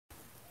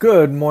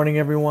Good morning,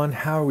 everyone.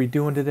 How are we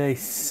doing today?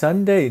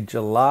 Sunday,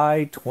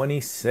 July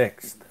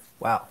 26th.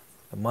 Wow,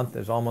 the month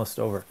is almost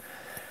over.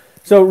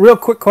 So, real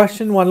quick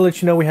question. Want to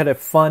let you know we had a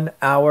fun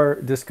hour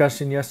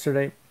discussion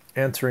yesterday,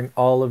 answering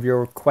all of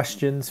your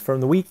questions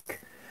from the week.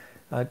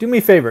 Do me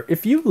a favor.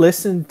 If you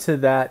listened to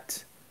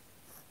that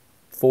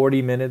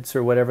 40 minutes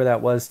or whatever that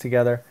was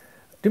together,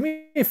 do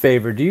me a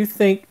favor. Do you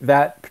think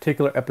that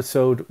particular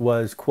episode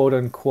was quote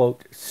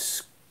unquote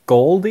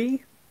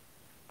scoldy?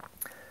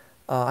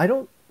 I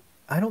don't.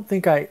 I don't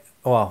think I.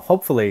 Well,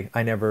 hopefully,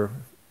 I never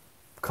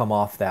come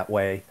off that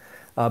way.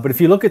 But if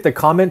you look at the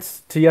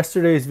comments to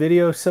yesterday's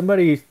video,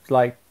 somebody's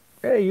like,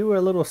 "Hey, you were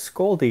a little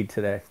scoldy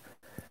today."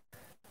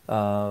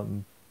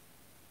 Um,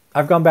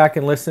 I've gone back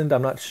and listened.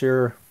 I'm not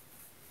sure.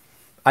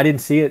 I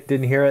didn't see it,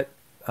 didn't hear it.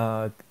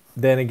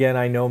 Then again,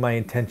 I know my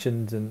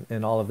intentions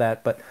and all of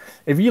that. But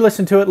if you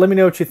listen to it, let me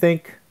know what you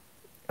think.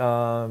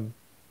 Um,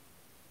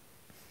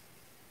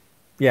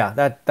 yeah,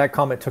 that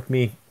comment took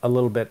me a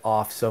little bit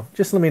off. So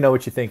just let me know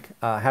what you think.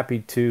 Happy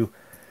to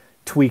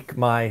tweak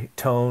my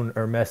tone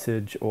or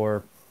message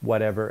or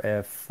whatever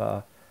if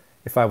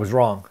I was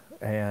wrong.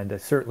 And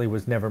it certainly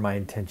was never my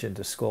intention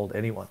to scold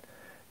anyone.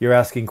 You're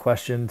asking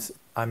questions,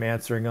 I'm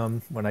answering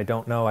them. When I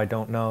don't know, I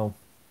don't know.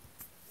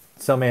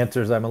 Some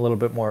answers I'm a little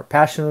bit more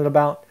passionate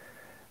about,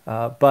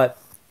 but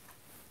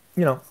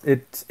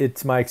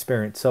it's my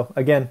experience. So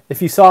again, if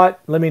you saw it,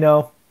 let me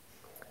know.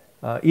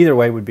 Either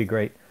way would be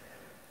great.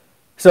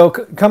 So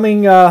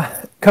coming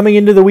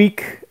into the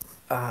week,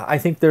 I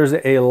think there's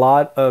a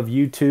lot of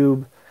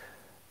YouTube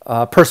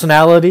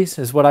personalities,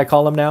 is what I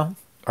call them now,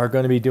 are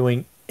going to be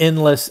doing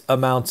endless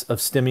amounts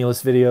of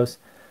stimulus videos.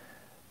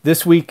 I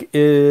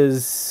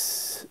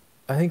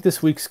think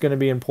this week's going to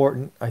be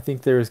important. I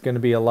think there's going to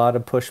be a lot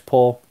of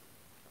push-pull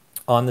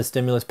on the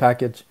stimulus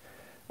package.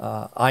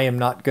 I am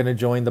not going to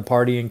join the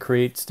party and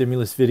create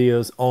stimulus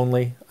videos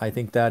only. I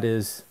think that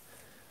is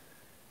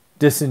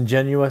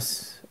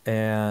disingenuous,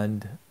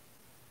 and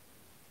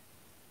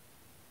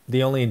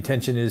the only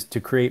intention is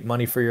to create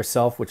money for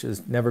yourself, which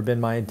has never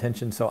been my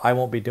intention, so I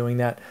won't be doing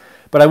that.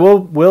 But I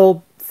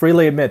will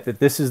freely admit that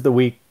this is the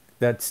week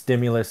that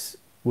stimulus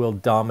will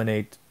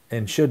dominate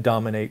and should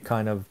dominate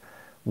kind of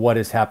what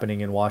is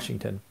happening in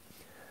Washington.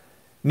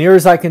 Near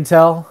as I can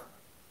tell,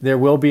 there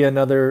will be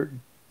another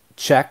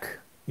check,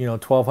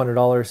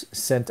 $1,200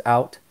 sent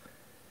out.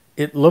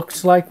 It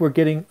looks like we're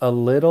getting a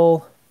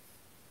little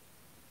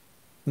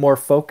more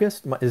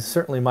focused, is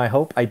certainly my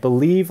hope. I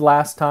believe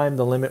last time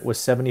the limit was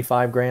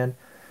 75 grand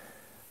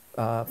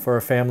for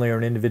a family or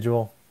an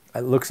individual.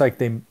 It looks like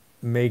they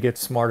may get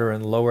smarter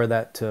and lower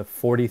that to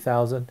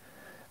 40,000.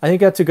 I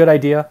think that's a good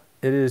idea.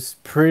 It is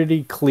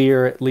pretty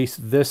clear, at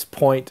least this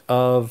point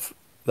of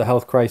the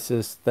health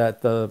crisis,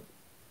 that the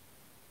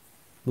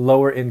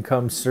lower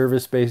income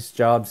service-based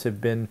jobs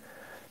have been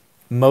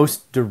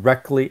most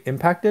directly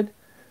impacted.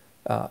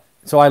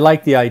 So I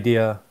like the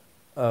idea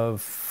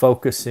of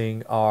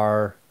focusing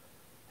our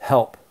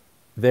help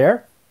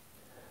there,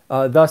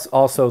 thus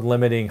also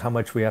limiting how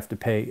much we have to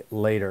pay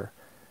later.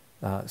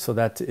 So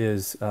that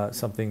is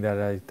something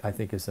that I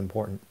think is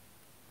important.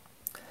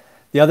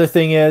 The other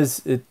thing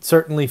is, it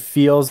certainly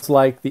feels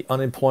like the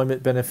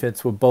unemployment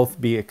benefits will both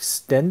be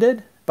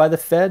extended by the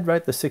Fed,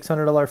 right? The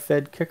 $600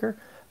 Fed kicker,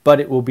 but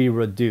it will be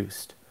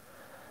reduced.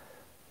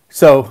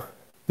 So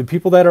the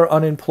people that are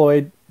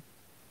unemployed,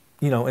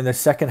 in the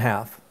second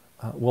half,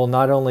 will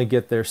not only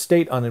get their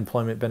state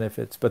unemployment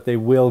benefits, but they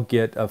will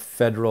get a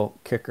federal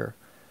kicker.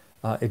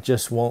 It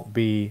just won't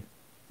be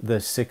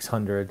the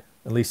 600.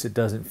 At least it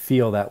doesn't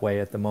feel that way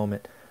at the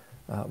moment.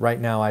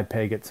 Right now, I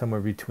peg it somewhere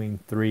between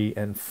 300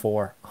 and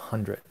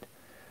 400.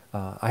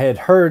 I had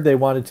heard they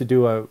wanted to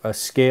do a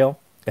scale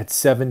at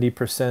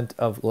 70%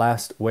 of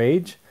last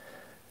wage,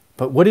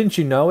 but wouldn't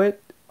you know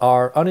it,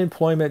 our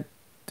unemployment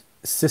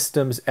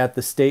systems at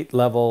the state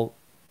level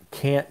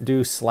can't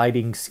do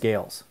sliding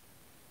scales,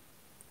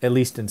 at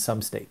least in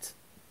some states.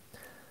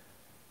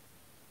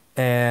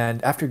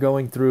 And after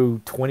going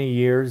through 20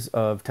 years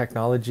of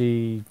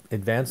technology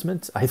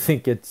advancements, I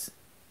think it's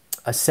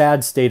a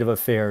sad state of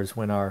affairs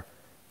when our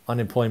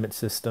unemployment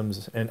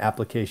systems and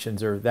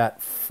applications are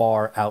that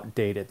far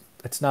outdated.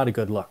 It's not a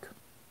good look.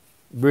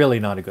 Really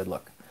not a good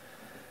look.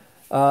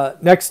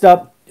 Next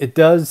up, it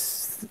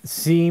does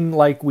seem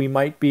like we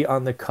might be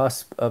on the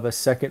cusp of a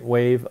second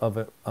wave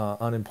of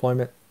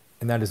unemployment,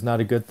 and that is not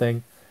a good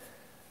thing.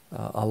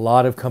 A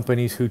lot of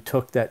companies who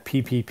took that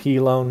PPP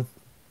loan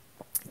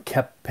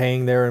kept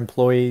paying their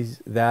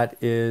employees. That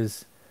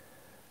is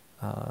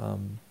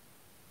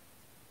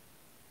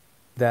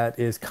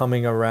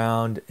coming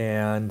around,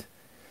 and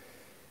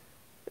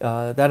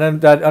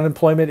that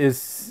unemployment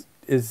is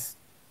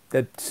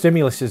that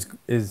stimulus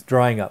is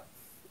drying up,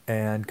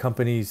 and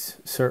companies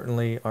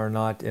certainly are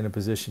not in a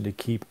position to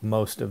keep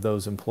most of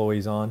those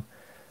employees on.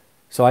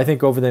 So I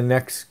think over the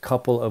next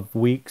couple of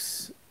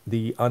weeks,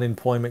 the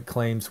unemployment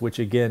claims, which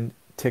again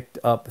ticked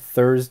up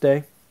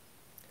Thursday,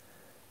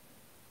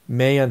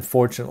 may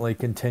unfortunately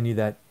continue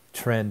that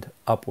trend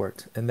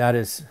upward. And that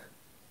is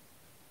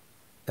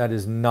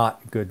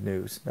not good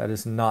news. That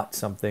is not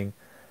something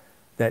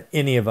that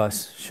any of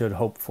us should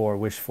hope for,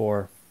 wish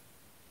for.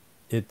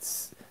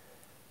 It's,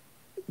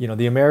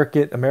 the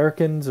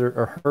Americans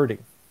are hurting.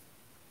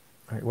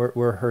 Right?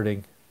 We're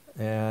hurting.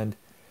 And,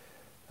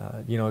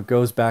 it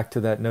goes back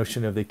to that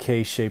notion of the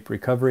K-shaped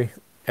recovery.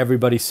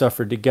 Everybody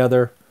suffered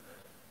together.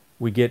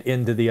 We get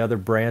into the other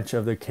branch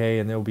of the K,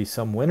 and there will be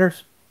some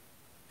winners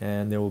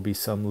and there will be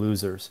some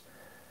losers.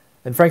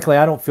 And frankly,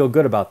 I don't feel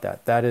good about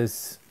that.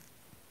 That's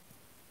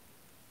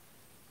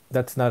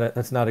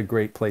not a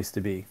great place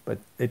to be, but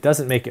it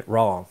doesn't make it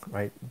wrong,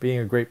 right? Being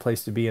a great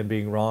place to be and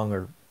being wrong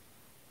are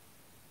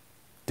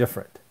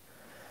different.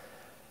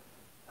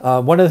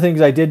 One of the things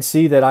I did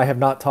see that I have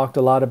not talked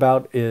a lot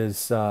about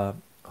is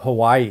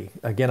Hawaii.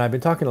 Again, I've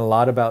been talking a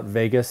lot about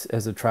Vegas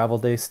as a travel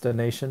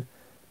destination,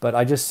 but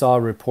I just saw a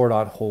report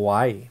on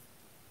Hawaii,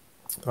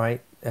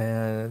 right?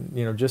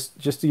 And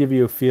just to give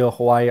you a feel,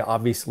 Hawaii,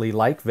 obviously,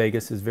 like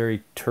Vegas, is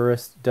very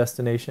tourist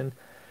destination.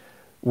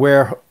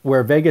 Where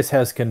Vegas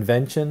has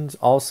conventions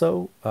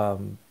also,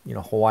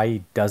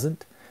 Hawaii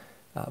doesn't.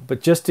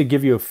 But just to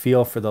give you a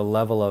feel for the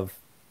level of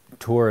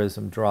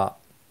tourism drop,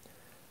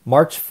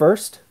 March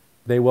 1st,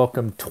 they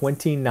welcomed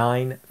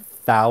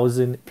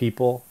 29,000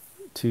 people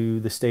to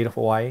the state of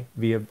Hawaii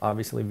via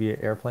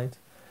airplanes.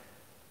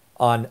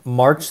 On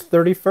March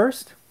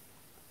 31st,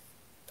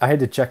 I had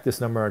to check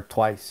this number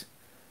twice,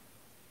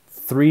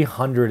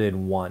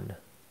 301.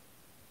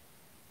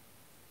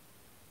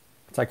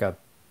 It's like a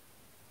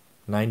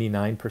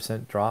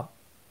 99% drop.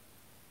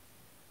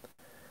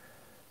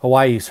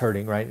 Hawaii's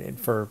hurting, right? And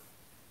for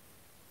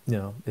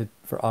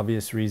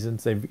obvious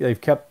reasons.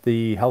 They've kept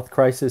the health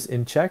crisis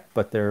in check,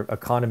 but their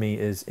economy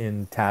is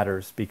in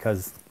tatters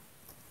because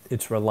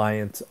it's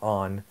reliant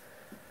on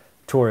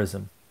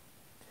tourism.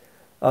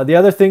 The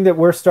other thing that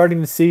we're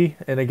starting to see,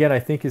 and again I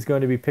think is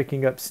going to be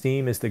picking up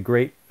steam, is the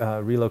great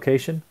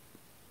relocation.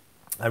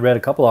 I read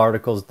a couple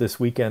articles this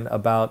weekend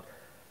about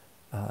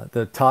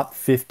the top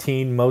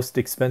 15 most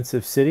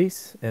expensive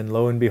cities, and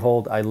lo and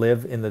behold, I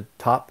live in the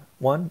top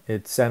one.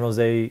 It's San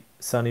Jose,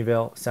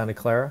 Sunnyvale, Santa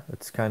Clara.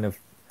 It's kind of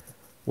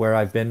where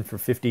I've been for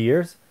 50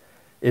 years.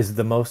 Is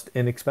the most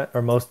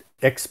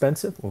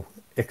expensive. Well,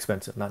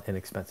 expensive, not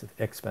inexpensive,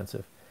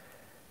 expensive.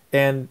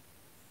 And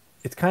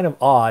it's kind of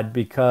odd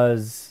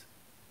because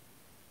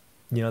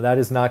that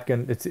is not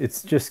going.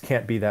 It's just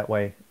can't be that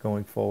way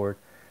going forward.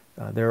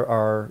 There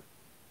are.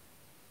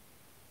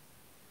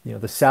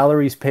 The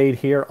salaries paid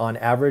here on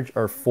average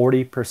are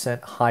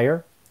 40%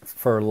 higher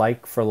for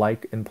like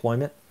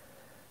employment.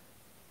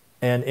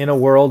 And in a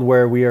world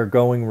where we are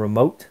going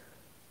remote,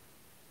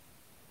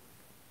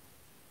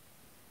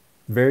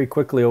 very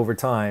quickly over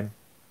time,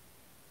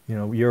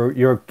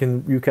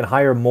 you can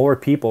hire more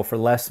people for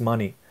less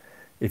money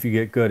if you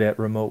get good at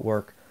remote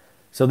work.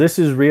 So this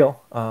is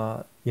real.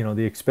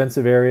 The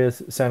expensive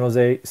areas, San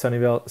Jose,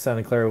 Sunnyvale,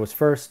 Santa Clara was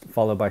first,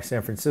 followed by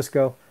San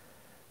Francisco.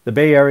 The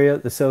Bay Area,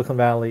 the Silicon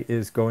Valley,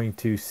 is going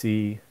to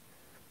see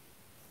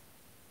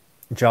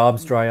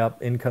jobs dry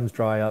up, incomes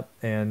dry up,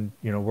 and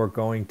we're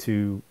going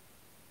to.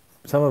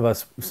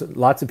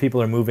 Lots of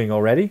people are moving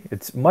already.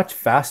 It's much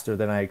faster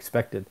than I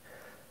expected,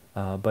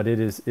 but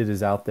it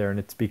is out there, and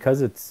it's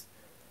because it's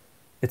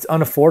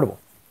unaffordable,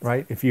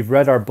 right? If you've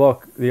read our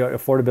book, the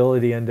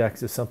affordability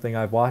index is something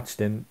I've watched,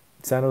 and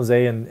San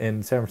Jose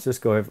and San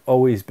Francisco have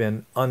always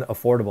been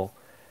unaffordable.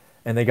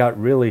 And they got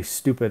really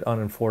stupid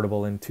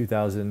unaffordable in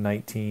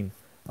 2019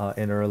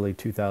 and early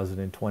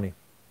 2020.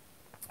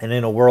 And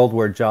in a world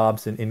where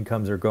jobs and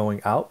incomes are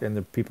going out and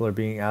the people are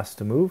being asked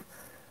to move,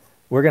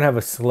 we're going to have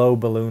a slow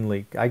balloon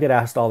leak. I get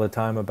asked all the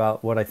time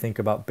about what I think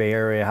about Bay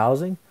Area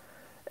housing.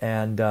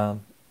 And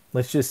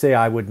let's just say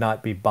I would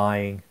not be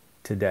buying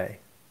today.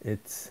 I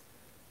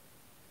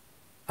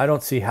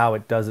don't see how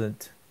it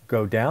doesn't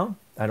go down.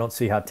 I don't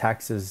see how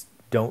taxes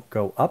don't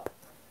go up.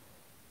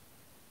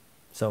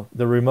 So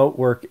the remote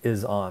work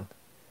is on.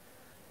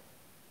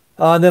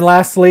 And then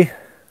lastly,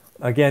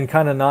 again,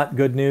 kind of not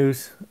good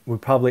news. We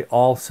probably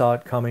all saw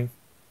it coming.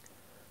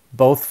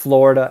 Both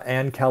Florida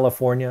and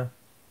California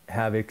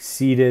have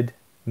exceeded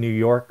New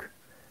York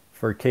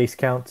for case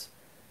counts.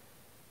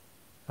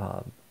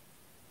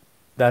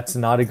 That's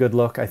not a good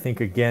look. I think,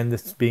 again,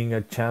 this being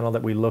a channel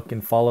that we look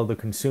and follow the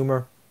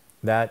consumer,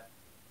 that's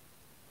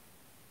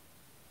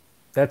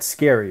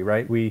scary,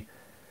 right?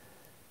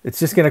 It's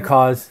just going to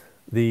cause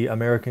the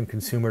American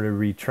consumer to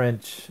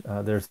retrench.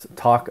 There's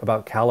talk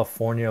about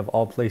California, of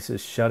all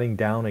places, shutting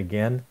down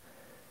again.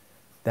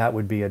 That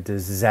would be a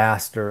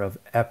disaster of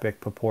epic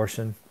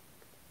proportion.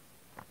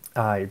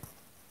 I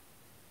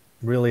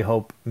really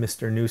hope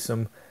Mr.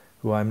 Newsom,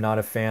 who I'm not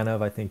a fan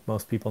of, I think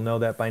most people know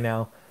that by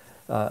now,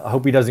 I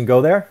hope he doesn't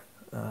go there,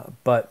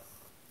 but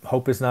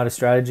hope is not a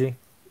strategy.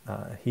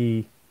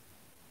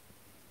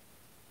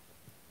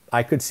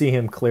 I could see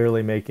him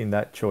clearly making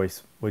that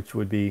choice, which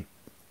would be,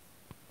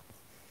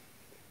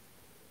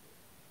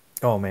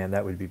 oh man,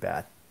 that would be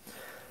bad.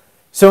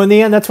 So in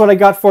the end, that's what I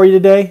got for you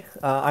today.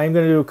 I'm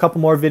going to do a couple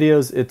more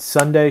videos. It's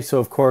Sunday, so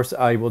of course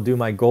I will do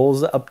my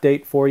goals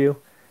update for you.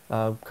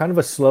 Kind of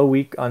a slow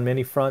week on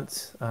many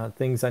fronts.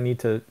 Things I need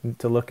to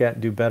look at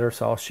and do better,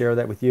 so I'll share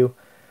that with you.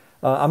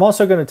 I'm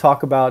also going to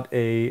talk about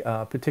a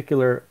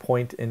particular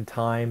point in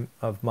time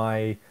of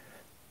my,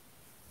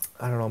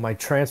 I don't know, my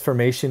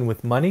transformation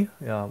with money.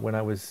 When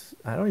I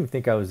don't even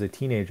think I was a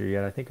teenager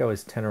yet. I think I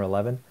was 10 or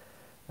 11,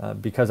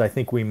 because I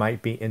think we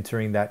might be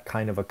entering that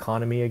kind of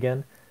economy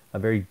again, a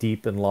very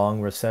deep and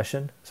long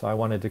recession. So I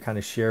wanted to kind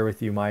of share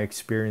with you my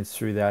experience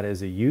through that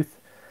as a youth,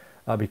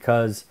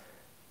 because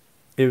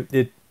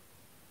it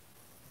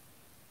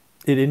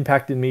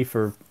impacted me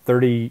for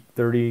 30,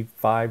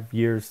 35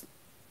 years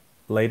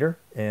later.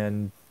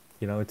 And,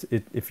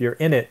 if you're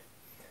in it,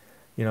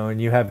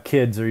 and you have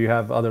kids or you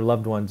have other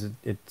loved ones,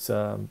 it's,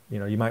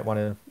 you might want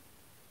to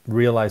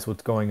realize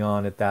what's going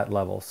on at that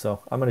level. So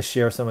I'm going to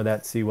share some of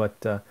that, see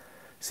what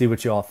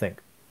you all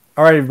think.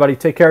 All right, everybody,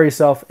 take care of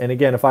yourself. And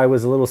again, if I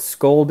was a little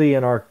scoldy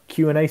in our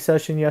Q&A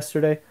session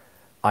yesterday,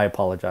 I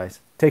apologize.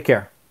 Take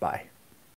care. Bye.